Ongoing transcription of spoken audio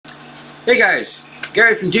Hey guys,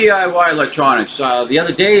 Gary from DIY Electronics. The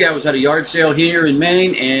other day I was at a yard sale here in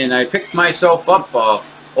Maine and I picked myself up an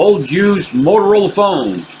old used Motorola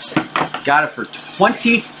phone. Got it for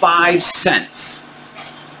 25 cents.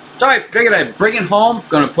 So I figured I'd bring it home.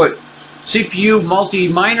 Going to put CPU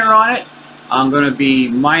miner on it. I'm going to be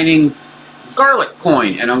mining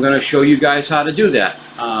Garlicoin and I'm going to show you guys how to do that.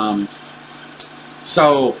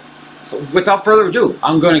 So without further ado,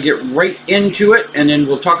 I'm going to get right into it, and then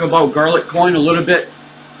we'll talk about Garlicoin a little bit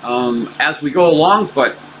as we go along,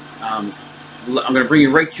 but I'm going to bring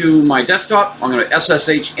you right to my desktop. I'm going to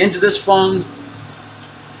SSH into this phone.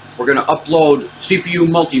 We're going to upload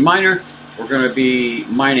CPUminer-Multi. We're going to be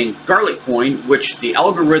mining Garlicoin, which the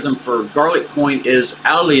algorithm for Garlicoin is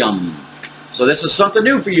allium. So this is something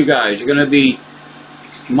new for you guys. You're going to be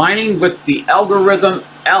mining with the algorithm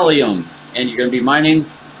allium, and you're going to be mining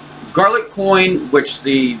Garlicoin, which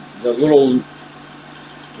the little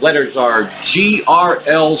letters are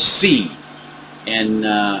GRLC, and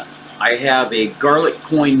I have a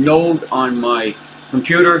Garlicoin node on my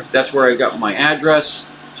computer. That's where I got my address.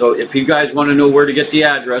 So if you guys want to know where to get the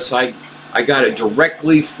address, I got it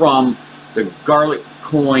directly from the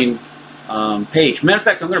Garlicoin page. Matter of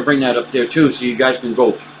fact, I'm going to bring that up there too, so you guys can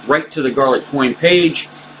go right to the Garlicoin page,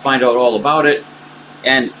 find out all about it.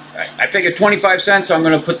 And I figured 25 cents, I'm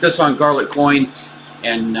going to put this on Garlicoin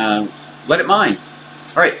and let it mine.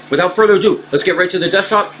 Alright, without further ado, let's get right to the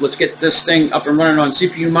desktop. Let's get this thing up and running on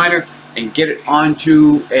CPUminer and get it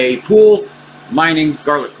onto a pool mining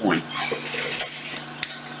Garlicoin.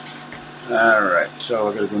 Alright, so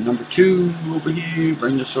I got to go number 2 over here,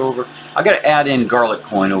 bring this over. I got to add in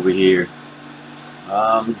Garlicoin over here.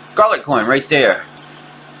 Garlicoin right there.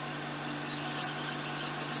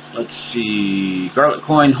 Let's see,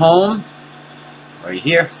 Garlicoin home, right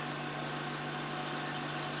here,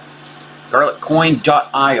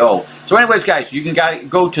 garlicoin.io. So anyways guys, you can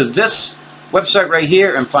go to this website right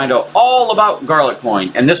here and find out all about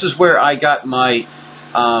Garlicoin. And this is where I got my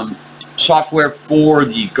software for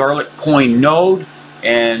the Garlicoin node.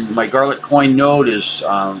 And my Garlicoin node is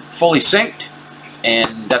fully synced.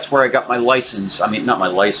 And that's where I got my license. I mean, not my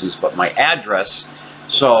license, but my address.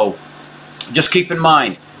 So just keep in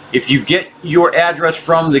mind, if you get your address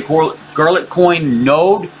from the Garlicoin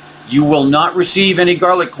node, you will not receive any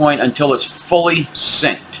Garlicoin until it's fully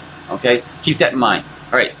synced. Okay? Keep that in mind.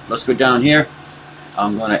 Alright, let's go down here.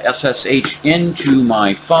 I'm going to SSH into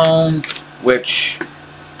my phone, which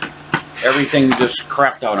everything just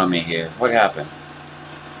crapped out on me here. What happened?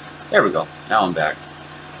 There we go. Now I'm back.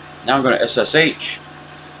 Now I'm going to SSH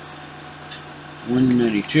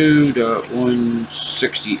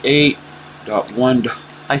 192.168.1.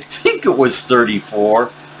 I think it was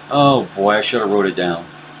 34. Oh boy, I should have wrote it down.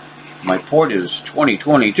 My port is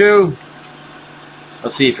 2022.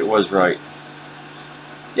 Let's see if it was right.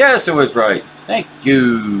 Yes, it was right. Thank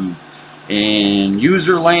you. And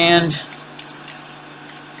Userland.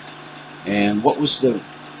 And what was the...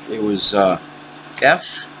 It was FE.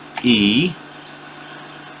 I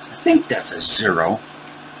think that's a 0.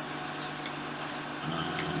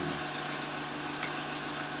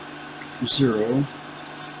 Zero.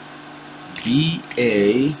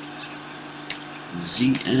 BAZSN.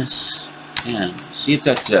 See if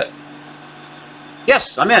that's it.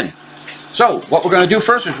 Yes, I'm in. So what we're going to do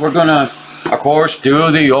first is we're going to, of course, do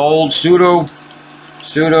the old sudo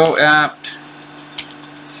apt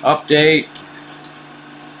update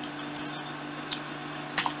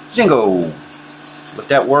zingo. Let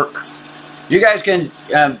that work. You guys can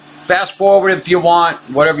fast forward if you want,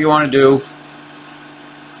 whatever you want to do.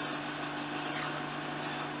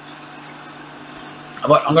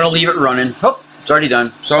 But I'm going to leave it running. Oh, it's already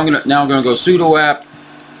done. So now I'm going to go sudo apt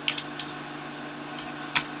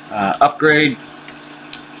upgrade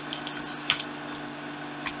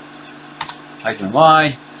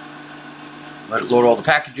 -y. Let it load all the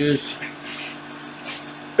packages.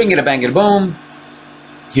 Bing it a bang it a boom.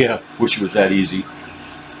 Yeah, wish it was that easy.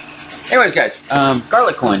 Anyways, guys,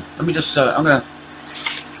 Garlicoin. Let me just I'm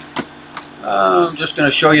just going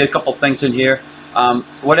to show you a couple things in here.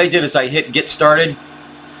 What I did is I hit get started.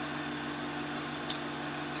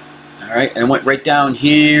 Alright, and went right down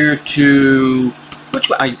here to which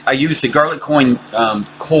one? I used the Garlicoin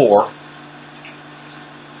core.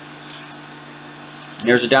 And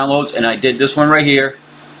there's the downloads, and I did this one right here.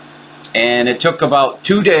 And it took about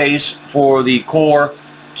 2 days for the core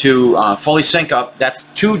to fully sync up. That's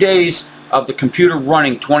 2 days of the computer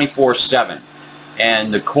running 24/7.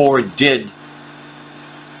 And the core did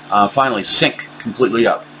finally sync completely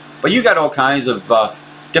up. But you got all kinds of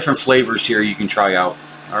different flavors here you can try out.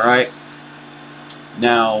 Alright.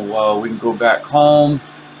 Now we can go back home.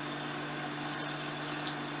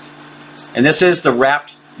 And this is the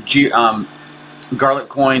wrapped Garlicoin,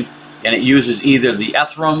 and it uses either the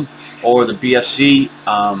Ethereum or the BSC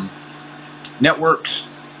networks.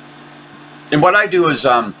 And what I do is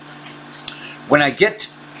when I get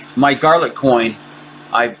my Garlicoin,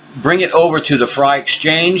 I bring it over to the Fry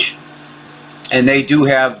exchange, and they do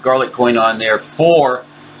have Garlicoin on there for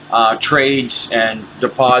trades and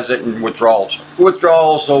deposit and withdrawals,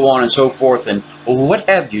 so on and so forth, and what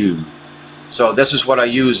have you. So this is what I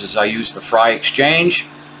use, is I use the Fry exchange.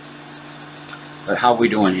 How are we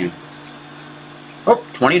doing here? Oh,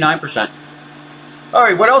 29%. All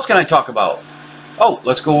right, what else can I talk about? Oh,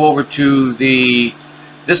 let's go over to the,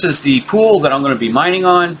 this is the pool that I'm going to be mining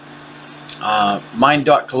on.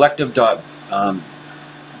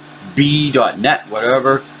 mine.collective.b.net,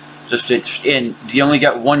 whatever. Just it's in, you only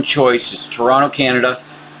got one choice. It's Toronto, Canada.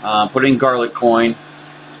 Put in Garlicoin.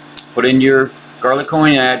 Put in your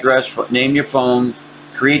Garlicoin address, name your phone,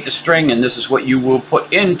 create the string, and this is what you will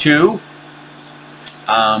put into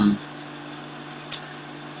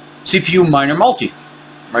CPUminer-Multi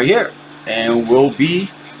right here, and we'll be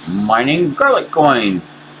mining Garlicoin,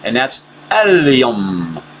 and that's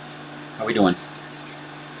allium. How we doing?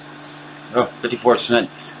 Oh, 54%.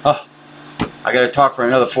 Oh, I gotta talk for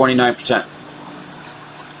another 49%.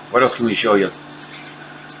 What else can we show you?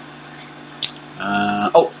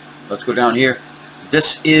 Oh, let's go down here.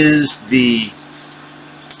 This is the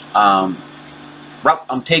route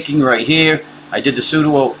I'm taking right here. I did the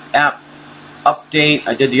sudo app update.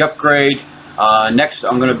 I did the upgrade. Next,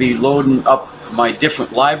 I'm going to be loading up my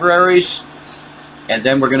different libraries, and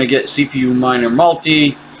then we're going to get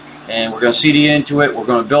CPUminer-Multi, and we're going to CD into it. We're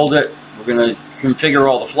going to build it. We're going to configure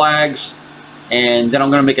all the flags, and then I'm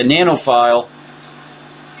going to make a nano file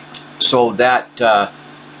so that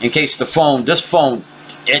in case the phone, this phone,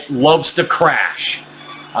 it loves to crash.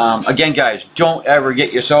 Again, guys, don't ever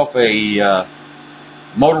get yourself a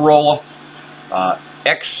Motorola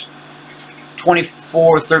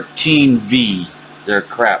X2413V. They're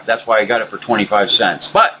crap. That's why I got it for 25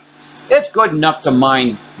 cents. But it's good enough to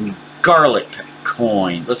mine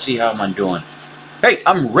Garlicoin. Let's see how I'm doing. Hey,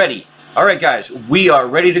 I'm ready. All right, guys, we are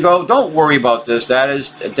ready to go. Don't worry about this. That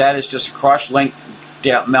is just a cross-link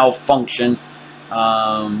malfunction.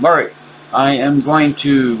 All right, I am going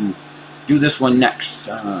to do this one next.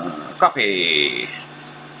 Copy.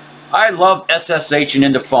 I love SSHing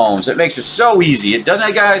into phones. It makes it so easy. It doesn't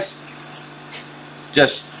it, guys?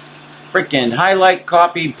 Just freaking highlight,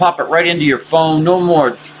 copy, pop it right into your phone. No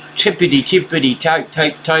more tippity type.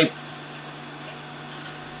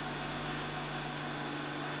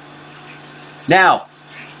 Now,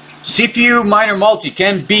 CPUminer-Multi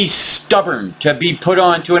can be stubborn to be put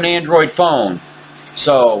onto an Android phone.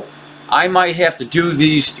 So I might have to do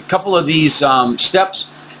a couple of these steps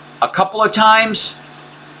a couple of times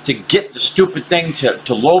to get the stupid thing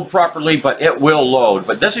to load properly, but it will load.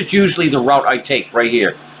 But this is usually the route I take right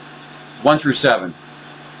here, 1 through 7.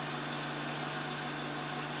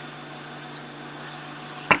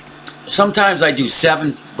 Sometimes I do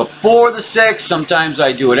 7 before the 6, sometimes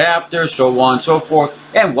I do it after, so on and so forth,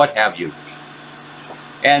 and what have you.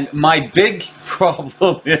 And my big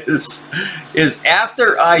problem is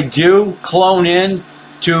after I do clone in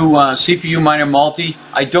to CPUminer-Multi,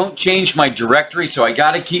 I don't change my directory, so I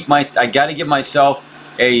gotta give myself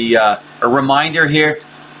a reminder here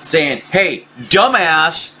saying, hey,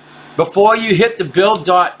 dumbass, before you hit the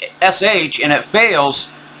build.sh and it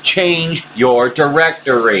fails, change your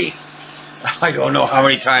directory. I don't know how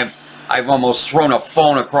many times I've almost thrown a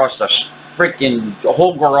phone across the freaking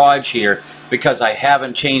whole garage here because I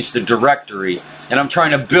haven't changed the directory, and I'm trying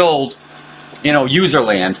to build, you know,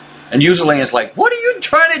 Userland, and Userland's like, what are you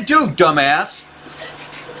trying to do, dumbass?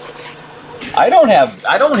 I don't have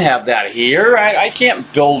that here. I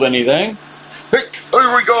can't build anything. Hey,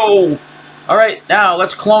 here we go. All right, now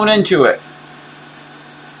let's clone into it.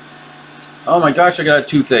 Oh my gosh, I got a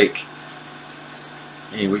toothache.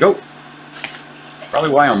 Here we go. Probably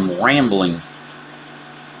why I'm rambling.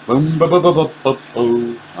 Boom, ba, ba, ba, ba, ba,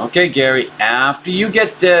 ba. Okay, Gary, after you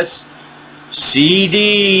get this,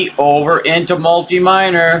 CD over into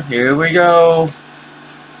multi-miner. Here we go.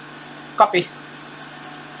 Copy.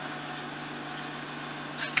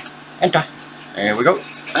 Enter. There we go.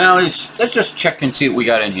 Now let's just check and see what we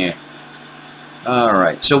got in here.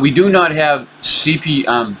 Alright, so we do not have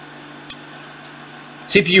CPUminer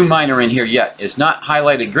in here yet. It's not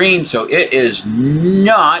highlighted green, so it is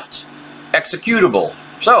not executable.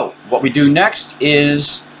 So what we do next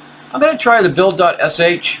is I'm going to try the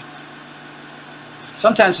build.sh.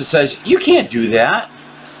 Sometimes it says you can't do that.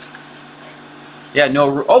 Yeah,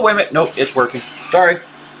 no. Oh, wait a minute. Nope, it's working. Sorry.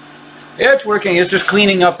 It's working. It's just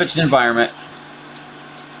cleaning up its environment.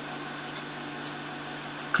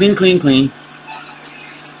 Clean, clean, clean.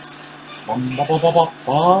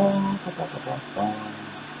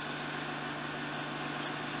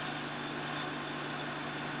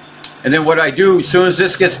 And then what I do, as soon as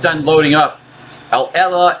this gets done loading up, I'll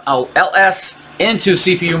ls into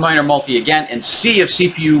CPUminer-Multi again and see if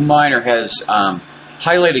CPUminer has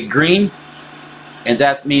highlighted green, and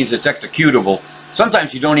that means it's executable.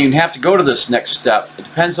 Sometimes you don't even have to go to this next step. It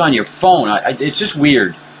depends on your phone. It's just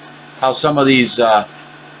weird how some of these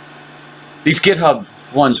GitHub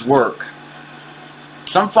ones work.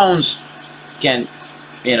 Some phones can,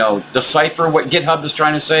 you know, decipher what GitHub is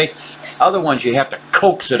trying to say. Other ones you have to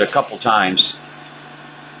coax it a couple times.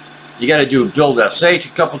 You got to do build.sh a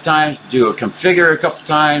couple times, do a configure a couple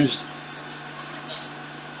times.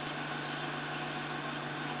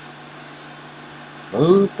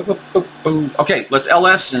 Okay, let's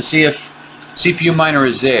ls and see if CPUminer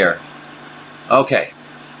is there. Okay,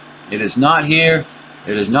 it is not here.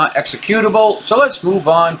 It is not executable. So let's move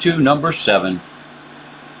on to number 7.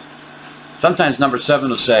 Sometimes number 7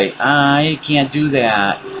 will say, I can't do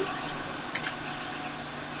that.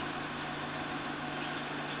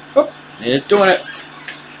 Oh, it's doing it.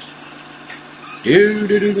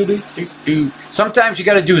 Sometimes you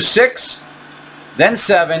got to do 6, then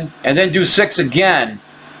 7, and then do 6 again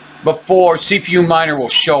before CPUminer will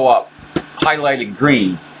show up highlighted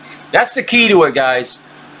green. That's the key to it, guys.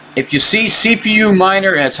 If you see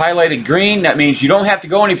CPUminer and it's highlighted green, that means you don't have to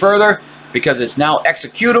go any further because it's now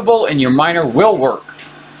executable and your miner will work.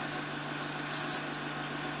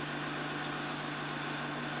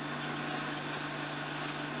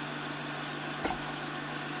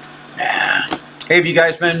 Hey, have you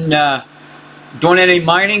guys been doing any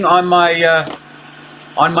mining on my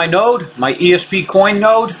node, my ESP coin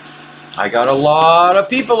node? I got a lot of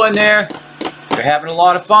people in there. They're having a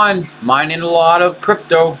lot of fun mining a lot of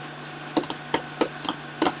crypto.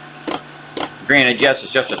 Granted, yes,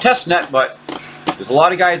 it's just a test net, but there's a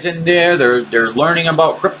lot of guys in there. They're learning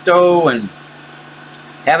about crypto and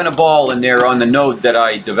having a ball in there on the node that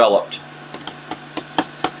I developed.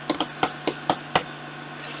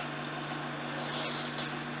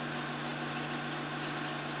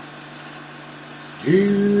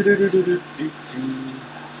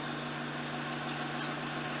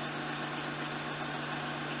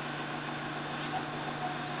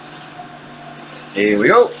 Here we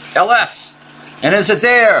go, ls, and is it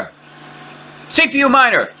there?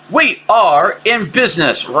 CPUminer, we are in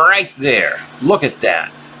business right there. Look at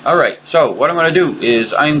that. All right, so what I'm going to do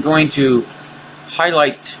is I'm going to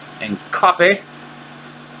highlight and copy.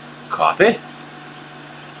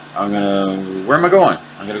 I'm gonna, where am I going?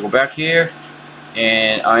 I'm gonna go back here,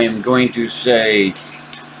 and I am going to say,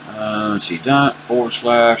 let's see, ./CPUminer,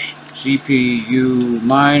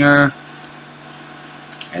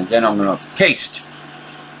 and then I'm gonna paste.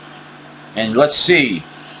 And let's see.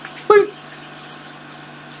 Boop.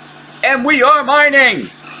 And we are mining.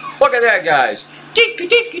 Look at that, guys.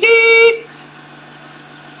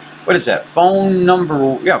 What is that? Phone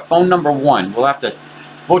number? Yeah, phone number 1. We'll have to.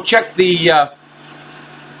 We'll check the.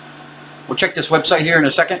 We'll check this website here in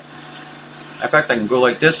a second. In fact, I can go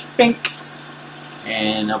like this. Pink.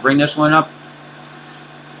 And I'll bring this one up.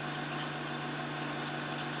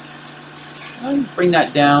 I'll bring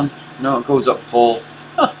that down. No, it goes up full.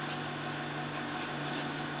 Huh.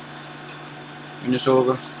 Bring this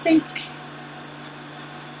over. Pink.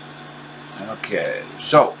 Okay,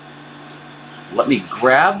 so let me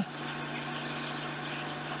grab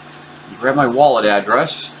my wallet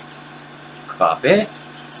address, copy,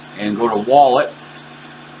 and go to wallet,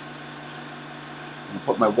 and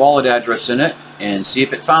put my wallet address in it, and see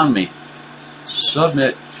if it found me.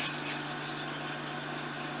 Submit.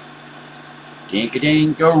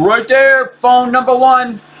 Dink-a-ding, go right there, phone number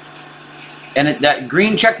 1. And that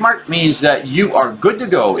green check mark means that you are good to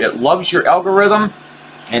go. It loves your algorithm,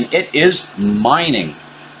 and it is mining.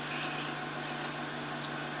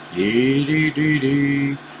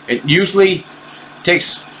 It usually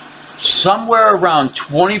takes somewhere around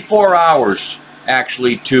 24 hours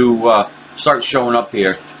actually to start showing up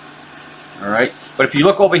here. Alright, but if you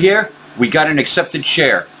look over here, we got an accepted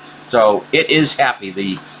share. So it is happy.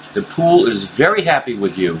 The pool is very happy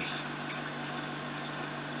with you.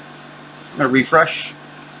 I'm going to refresh.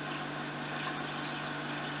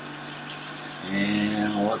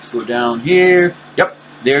 And let's go down here. Yep,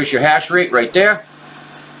 there's your hash rate right there.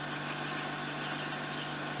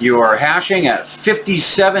 You are hashing at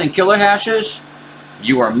 57 kilohashes.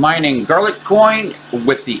 You are mining Garlicoin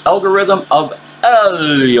with the algorithm of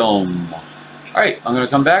allium. Alright, I'm going to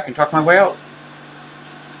come back and talk my way out.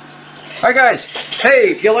 Alright guys,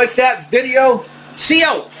 hey, if you like that video, see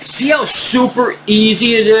how super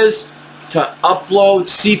easy it is to upload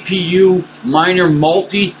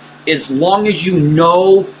CPUminer-Multi as long as you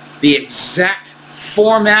know the exact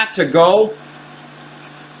format to go.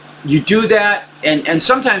 You do that, and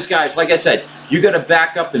sometimes guys, like I said, you got to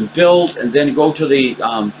back up and build and then go to the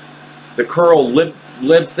curl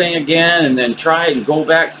lib thing again and then try and go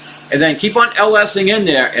back and then keep on LSing in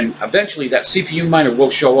there, and eventually that CPUminer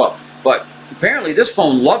will show up. But apparently this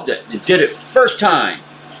phone loved it. It did it first time.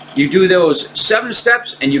 You do those 7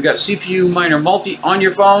 steps and you got CPUminer-Multi on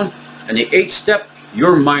your phone, and the 8th step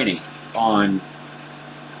you're mining on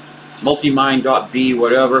multimine.b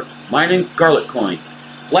whatever, mining Garlicoin.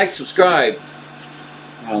 Like, subscribe,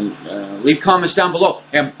 leave comments down below,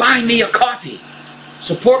 and buy me a coffee.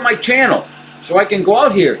 Support my channel so I can go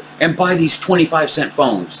out here and buy these 25-cent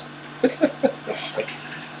phones.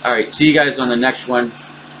 Alright, see you guys on the next one.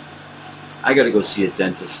 I gotta go see a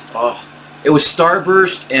dentist. Oh, it was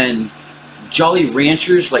Starburst and Jolly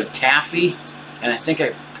Ranchers, like taffy, and I think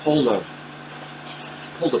I pulled a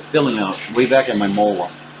filling out way back in my molar.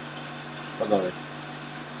 Bye-bye.